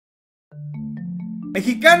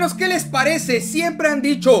Mexicanos, ¿qué les parece? Siempre han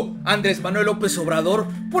dicho Andrés Manuel López Obrador,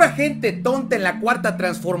 pura gente tonta en la cuarta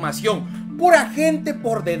transformación, pura gente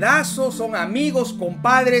por dedazo, son amigos,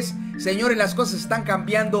 compadres. Señores, las cosas están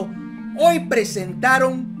cambiando. Hoy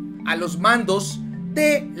presentaron a los mandos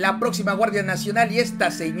de la próxima Guardia Nacional y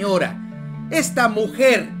esta señora, esta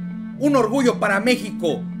mujer, un orgullo para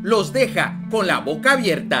México, los deja con la boca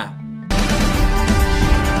abierta.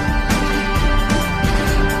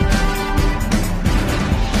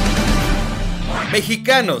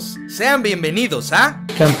 Mexicanos, sean bienvenidos a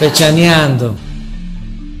Campechaneando.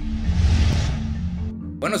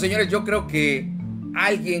 Bueno, señores, yo creo que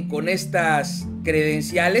alguien con estas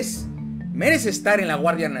credenciales merece estar en la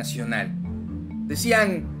Guardia Nacional.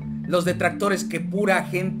 Decían los detractores que pura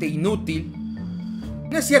gente inútil.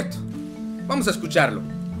 No es cierto. Vamos a escucharlo.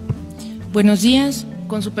 Buenos días,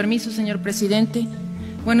 con su permiso, señor presidente.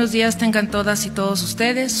 Buenos días tengan todas y todos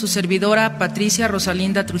ustedes. Su servidora Patricia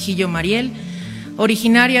Rosalinda Trujillo Mariel,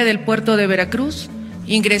 originaria del puerto de Veracruz.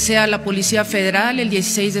 Ingresé a la Policía Federal el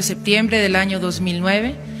 16 de septiembre del año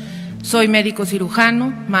 2009. Soy médico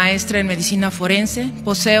cirujano, maestra en medicina forense,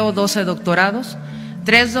 poseo 12 doctorados,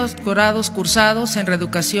 3 doctorados cursados en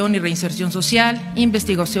reeducación y reinserción social,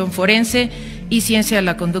 investigación forense y ciencia de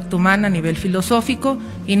la conducta humana a nivel filosófico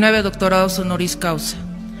y 9 doctorados honoris causa.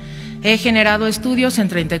 He generado estudios en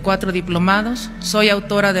 34 diplomados, soy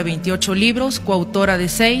autora de 28 libros, coautora de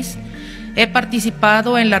 6. He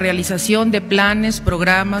participado en la realización de planes,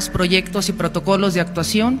 programas, proyectos y protocolos de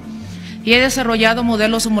actuación y he desarrollado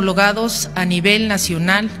modelos homologados a nivel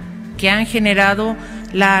nacional que han generado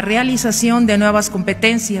la realización de nuevas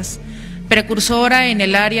competencias, precursora en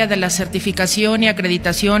el área de la certificación y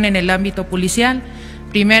acreditación en el ámbito policial,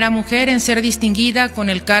 primera mujer en ser distinguida con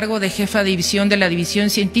el cargo de jefa de división de la División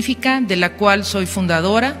Científica, de la cual soy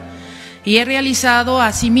fundadora. Y he realizado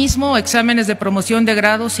asimismo exámenes de promoción de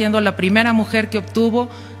grado, siendo la primera mujer que obtuvo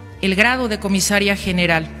el grado de comisaria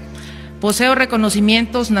general. Poseo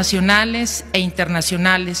reconocimientos nacionales e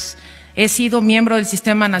internacionales. He sido miembro del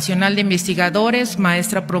Sistema Nacional de Investigadores,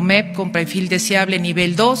 maestra PROMEP con perfil deseable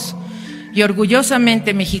nivel 2 y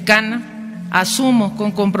orgullosamente mexicana, asumo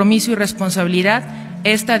con compromiso y responsabilidad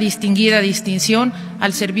esta distinguida distinción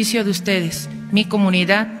al servicio de ustedes, mi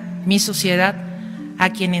comunidad, mi sociedad, a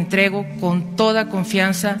quien entrego con toda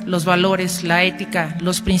confianza los valores, la ética,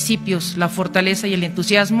 los principios, la fortaleza y el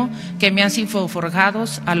entusiasmo que me han sido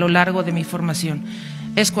forjados a lo largo de mi formación.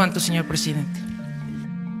 Es cuanto, señor presidente.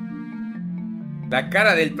 La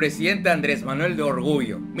cara del presidente Andrés Manuel de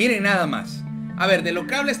orgullo. Miren nada más. A ver, de lo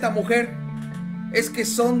que habla esta mujer es que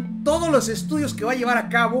son todos los estudios que va a llevar a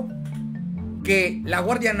cabo que la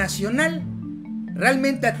Guardia Nacional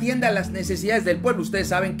realmente atienda a las necesidades del pueblo. Ustedes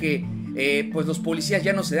saben que pues los policías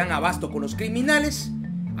ya no se dan abasto con los criminales.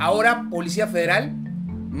 Ahora Policía Federal,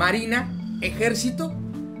 Marina, Ejército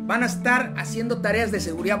van a estar haciendo tareas de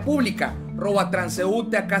seguridad pública, robo a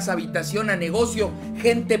transeúnte, a casa habitación, a negocio,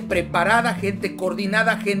 gente preparada, gente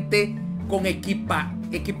coordinada, gente con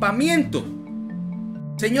equipamiento.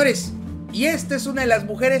 Señores, y esta es una de las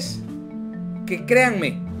mujeres que,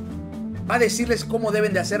 créanme, va a decirles cómo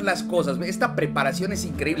deben de hacer las cosas. Esta preparación es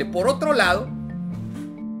increíble. Por otro lado,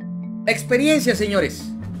 la experiencia,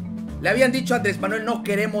 señores. Le habían dicho a Andrés Manuel, no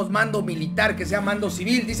queremos mando militar, que sea mando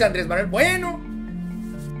civil. Dice Andrés Manuel, bueno,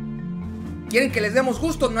 quieren que les demos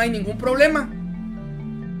gusto, no hay ningún problema.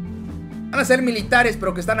 Van a ser militares,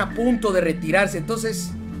 pero que están a punto de retirarse.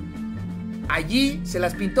 Entonces, allí se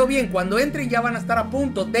las pintó bien. Cuando entren ya van a estar a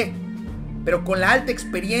punto de, pero con la alta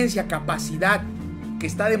experiencia, capacidad que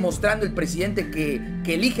está demostrando el presidente, que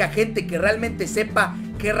elige a gente que realmente sepa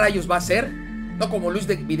qué rayos va a hacer. No como Luis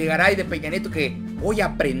de Videgaray, de Peña Nieto, que voy a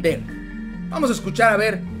aprender. Vamos a escuchar, a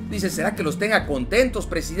ver, dice, ¿será que los tenga contentos,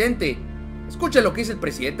 presidente? Escuche lo que dice el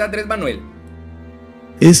presidente Andrés Manuel.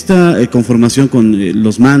 Esta conformación con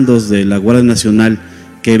los mandos de la Guardia Nacional,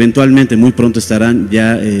 que eventualmente muy pronto estarán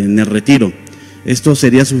ya en el retiro, esto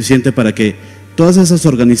sería suficiente para que todas esas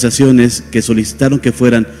organizaciones que solicitaron que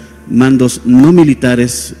fueran mandos no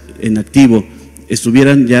militares en activo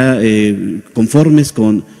estuvieran ya conformes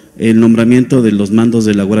con el nombramiento de los mandos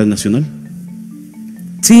de la Guardia Nacional.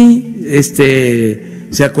 Sí,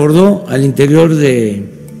 se acordó al interior del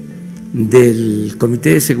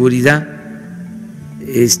Comité de Seguridad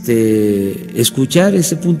escuchar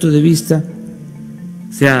ese punto de vista.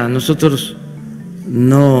 O sea, nosotros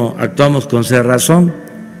no actuamos con cerrazón,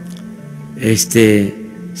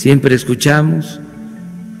 siempre escuchamos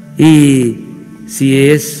y si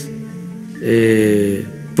es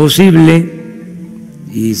posible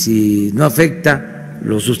y si no afecta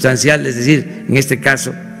lo sustancial, es decir, en este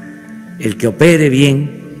caso, el que opere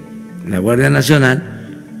bien la Guardia Nacional,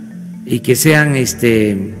 y que sean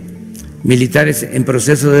militares en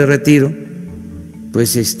proceso de retiro, pues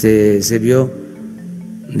se vio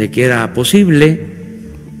de que era posible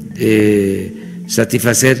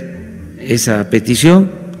satisfacer esa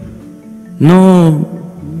petición.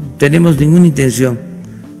 No tenemos ninguna intención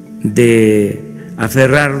de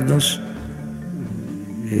aferrarnos,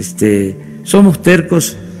 somos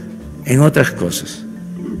tercos en otras cosas.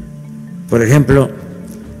 Por ejemplo,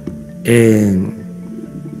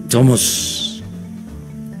 somos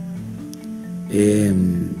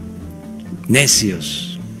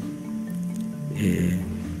necios,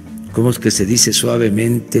 ¿cómo es que se dice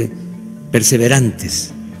suavemente?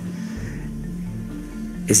 Perseverantes,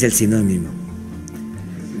 es el sinónimo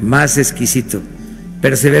más exquisito,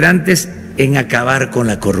 perseverantes en acabar con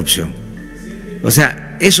la corrupción. O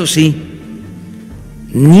sea, eso sí,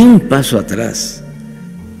 ni un paso atrás,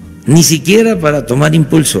 ni siquiera para tomar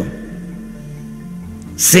impulso.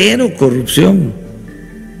 Cero corrupción,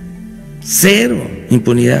 cero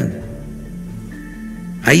impunidad.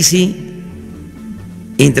 Ahí sí,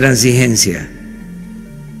 intransigencia,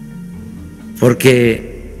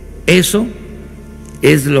 porque eso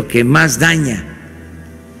es lo que más daña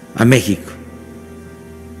a México.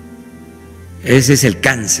 Ese es el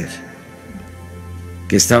cáncer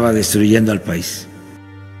que estaba destruyendo al país.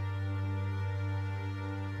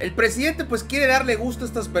 El presidente pues quiere darle gusto a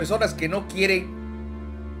estas personas que no quieren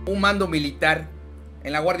un mando militar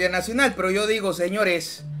en la Guardia Nacional, pero yo digo,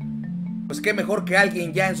 señores, pues qué mejor que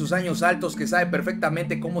alguien ya en sus años altos que sabe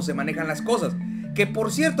perfectamente cómo se manejan las cosas. Que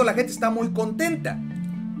por cierto, la gente está muy contenta.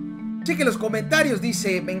 Cheque los comentarios,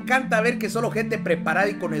 dice: me encanta ver que solo gente preparada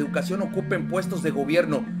y con educación ocupen puestos de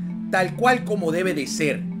gobierno, tal cual como debe de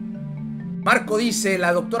ser. Marco dice: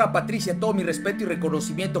 la doctora Patricia, todo mi respeto y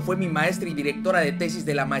reconocimiento, fue mi maestra y directora de tesis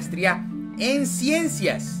de la maestría en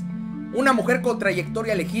ciencias. Una mujer con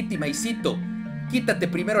trayectoria legítima, y cito: quítate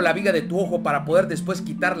primero la viga de tu ojo para poder después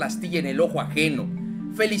quitar la astilla en el ojo ajeno.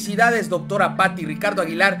 Felicidades, doctora Patti. Ricardo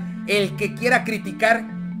Aguilar: el que quiera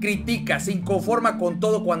criticar, critica, se inconforma con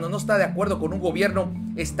todo cuando no está de acuerdo con un gobierno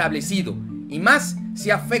establecido, y más si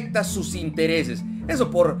afecta sus intereses.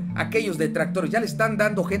 Eso por aquellos detractores. Ya le están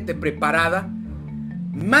dando gente preparada,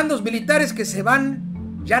 mandos militares que se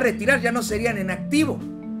van ya a retirar, ya no serían en activo.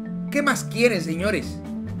 ¿Qué más quieren, señores?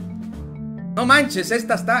 No manches,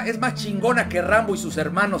 esta es más chingona que Rambo y sus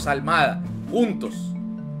hermanos Almada juntos.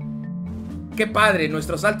 Qué padre,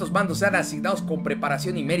 nuestros altos mandos sean asignados con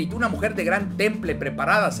preparación y mérito. Una mujer de gran temple,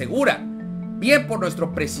 preparada, segura. Bien por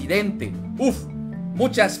nuestro presidente. Uf,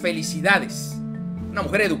 muchas felicidades. Una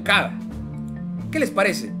mujer educada. ¿Qué les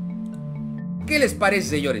parece? ¿Qué les parece,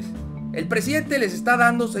 señores? El presidente les está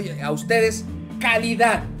dando a ustedes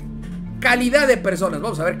calidad. Calidad de personas.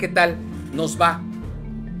 Vamos a ver qué tal nos va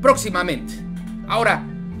próximamente. Ahora,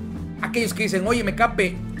 aquellos que dicen: oye,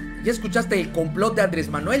 Mecape, ¿ya escuchaste el complot de Andrés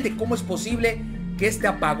Manuel de cómo es posible que este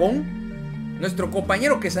apagón? Nuestro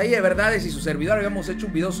compañero Quesadilla de Verdades y su servidor habíamos hecho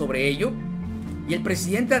un video sobre ello, y el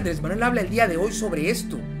presidente Andrés Manuel habla el día de hoy sobre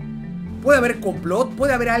esto. ¿Puede haber complot?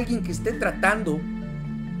 ¿Puede haber alguien que esté tratando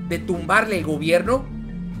de tumbarle el gobierno?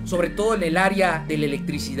 Sobre todo en el área de la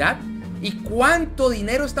electricidad. ¿Y cuánto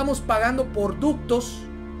dinero estamos pagando por ductos?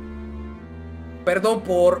 Perdón,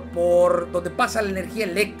 por donde pasa la energía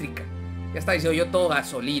eléctrica. Ya está diciendo yo todo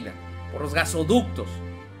gasolina. Por los gasoductos.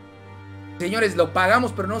 Señores, lo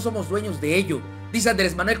pagamos, pero no somos dueños de ello. Dice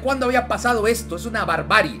Andrés Manuel: ¿cuándo había pasado esto? Es una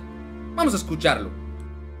barbarie. Vamos a escucharlo.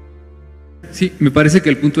 Sí, me parece que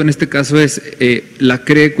el punto en este caso es, la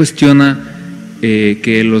CRE cuestiona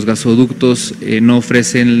que los gasoductos no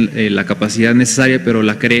ofrecen la capacidad necesaria, pero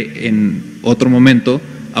la CRE en otro momento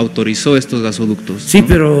autorizó estos gasoductos, ¿no? Sí,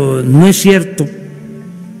 pero no es cierto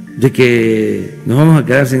de que nos vamos a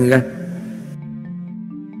quedar sin gas.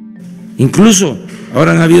 Incluso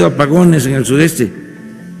ahora han habido apagones en el sudeste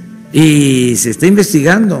y se está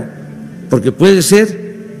investigando, porque puede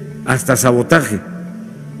ser hasta sabotaje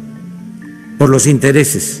por los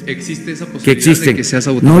intereses. ¿Existe esa posibilidad que existen? De que sea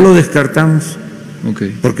sabotaje? No lo descartamos,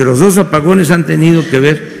 okay, porque los dos apagones han tenido que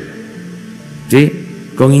ver, ¿sí?,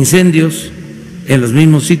 con incendios en los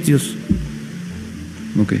mismos sitios.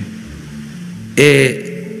 Okay.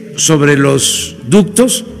 Sobre los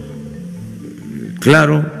ductos,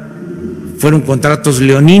 claro, fueron contratos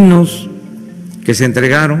leoninos que se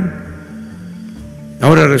entregaron.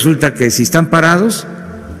 Ahora resulta que si están parados,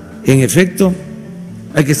 en efecto,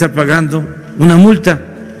 hay que estar pagando una multa.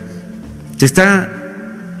 Se está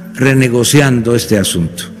renegociando este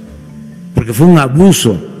asunto, porque fue un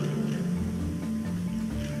abuso.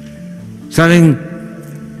 ¿Saben?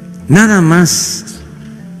 Nada más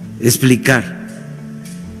explicar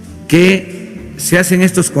que se hacen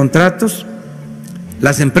estos contratos,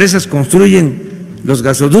 las empresas construyen los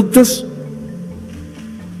gasoductos,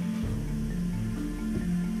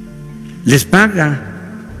 les paga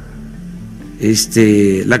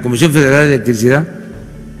la Comisión Federal de Electricidad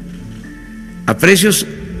a precios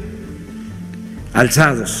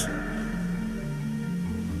alzados,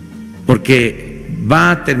 porque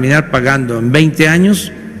va a terminar pagando en 20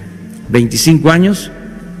 años, 25 años,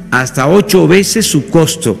 hasta 8 veces su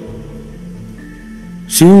costo.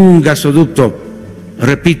 Si un gasoducto,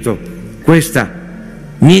 repito, cuesta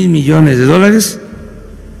 $1,000 millones,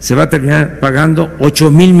 se va a terminar pagando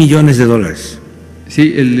 $8,000 millones.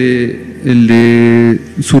 Sí, el de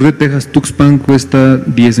Sur de Texas, Tuxpan, cuesta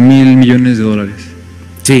 $10,000 millones.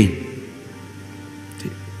 Sí.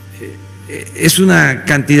 Es una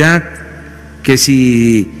cantidad que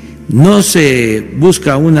si no se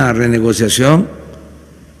busca una renegociación,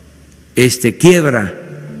 quiebra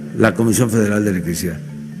la Comisión Federal de Electricidad.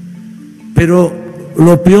 Pero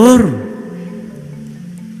lo peor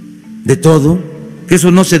de todo, que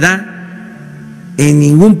eso no se da en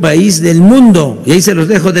ningún país del mundo, y ahí se los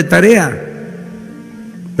dejo de tarea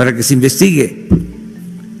para que se investigue.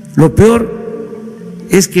 Lo peor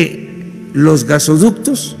es que los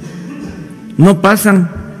gasoductos no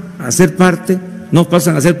pasan a ser parte, no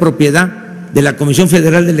pasan a ser propiedad de la Comisión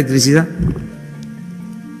Federal de Electricidad,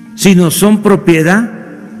 sino son propiedad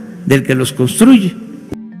del que los construye.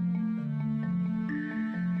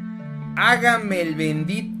 Hágame el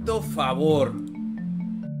bendito favor.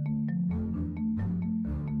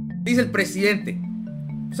 Dice el presidente,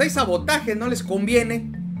 pues hay sabotaje, no les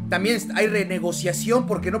conviene. También hay renegociación,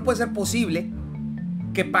 porque no puede ser posible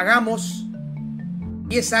que pagamos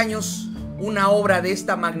 10 años una obra de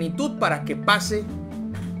esta magnitud para que pase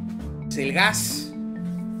el gas.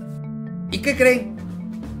 ¿Y qué creen?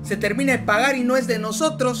 Se termina de pagar y no es de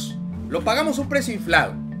nosotros. Lo pagamos a un precio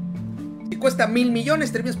inflado. Si cuesta $1,000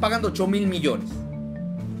 millones, terminas pagando $8,000 millones.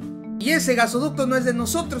 Y ese gasoducto no es de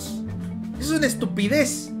nosotros. Eso es una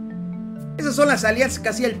estupidez. Esas son las alianzas que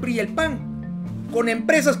hacía el PRI y el PAN, con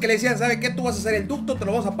empresas que le decían, ¿sabe qué? Tú vas a hacer el ducto, te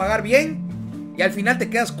lo vamos a pagar bien, y al final te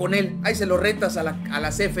quedas con él. Ahí se lo rentas a la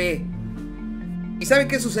CFE. ¿Y saben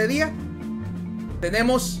qué sucedía?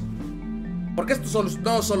 Tenemos... Porque esto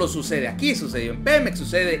no solo sucede aquí, sucedió en Pemex,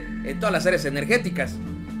 sucede en todas las áreas energéticas.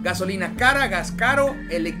 Gasolina cara, gas caro,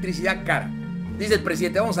 electricidad cara. Dice el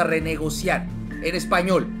presidente, vamos a renegociar. En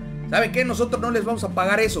español, ¿saben qué? Nosotros no les vamos a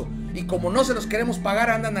pagar eso. Y como no se los queremos pagar,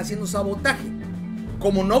 andan haciendo sabotaje.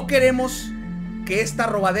 Como no queremos que esta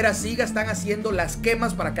robadera siga, están haciendo las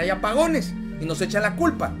quemas para que haya apagones y nos echan la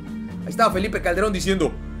culpa. Ahí estaba Felipe Calderón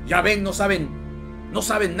diciendo, ya ven, no saben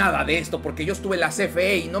nada de esto, porque yo estuve en la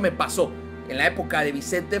CFE y no me pasó. En la época de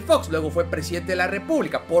Vicente Fox, luego fue presidente de la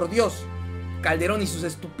República. Por Dios, Calderón y sus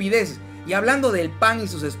estupideces. Y hablando del PAN y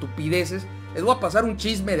sus estupideces, les voy a pasar un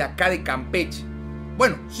chisme de acá de Campeche.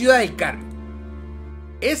 Bueno, Ciudad del Carmen.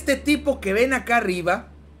 Este tipo que ven acá arriba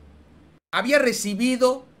había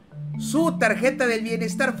recibido su tarjeta del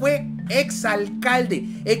bienestar, fue exalcalde,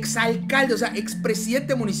 o sea,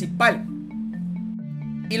 expresidente municipal.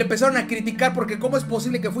 Y le empezaron a criticar porque ¿cómo es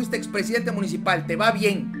posible que fuiste expresidente municipal? Te va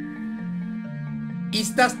bien y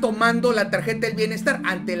estás tomando la tarjeta del bienestar.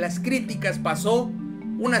 Ante las críticas pasó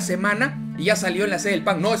una semana y ya salió en la sede del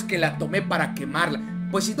PAN. No, es que la tomé para quemarla.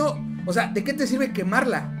 Pues si no, o sea, ¿de qué te sirve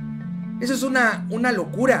quemarla? Eso es una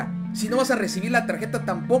locura. Si no vas a recibir la tarjeta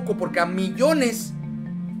tampoco, porque a millones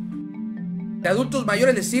de adultos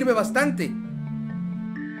mayores les sirve bastante.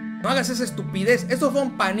 No hagas esa estupidez. Estos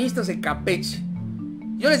fueron panistas de Campeche.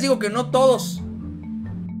 Yo les digo que no todos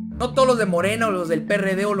los de Morena o los del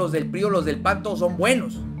PRD o los del PRI o los del PAN, todos son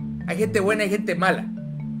buenos. Hay gente buena y gente mala.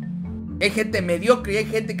 Hay gente mediocre y hay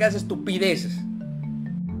gente que hace estupideces.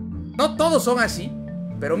 No todos son así,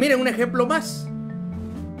 pero miren un ejemplo más.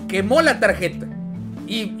 Quemó la tarjeta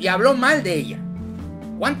y habló mal de ella.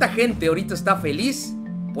 ¿Cuánta gente ahorita está feliz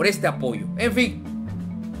por este apoyo? En fin,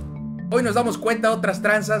 hoy nos damos cuenta de otras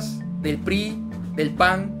tranzas del PRI, del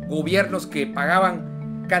PAN, gobiernos que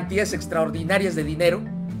pagaban cantidades extraordinarias de dinero.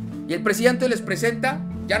 Y el presidente les presenta,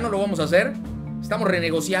 ya no lo vamos a hacer, estamos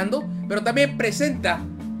renegociando, pero también presenta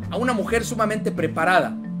a una mujer sumamente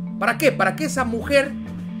preparada. ¿Para qué? Para que esa mujer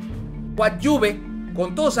coadyuve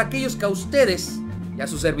con todos aquellos que a ustedes y a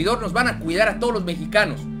su servidor nos van a cuidar a todos los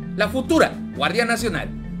mexicanos. La futura Guardia Nacional.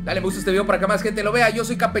 Dale me gusta a este video para que más gente lo vea. Yo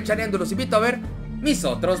soy Campechaneando y los invito a ver mis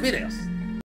otros videos.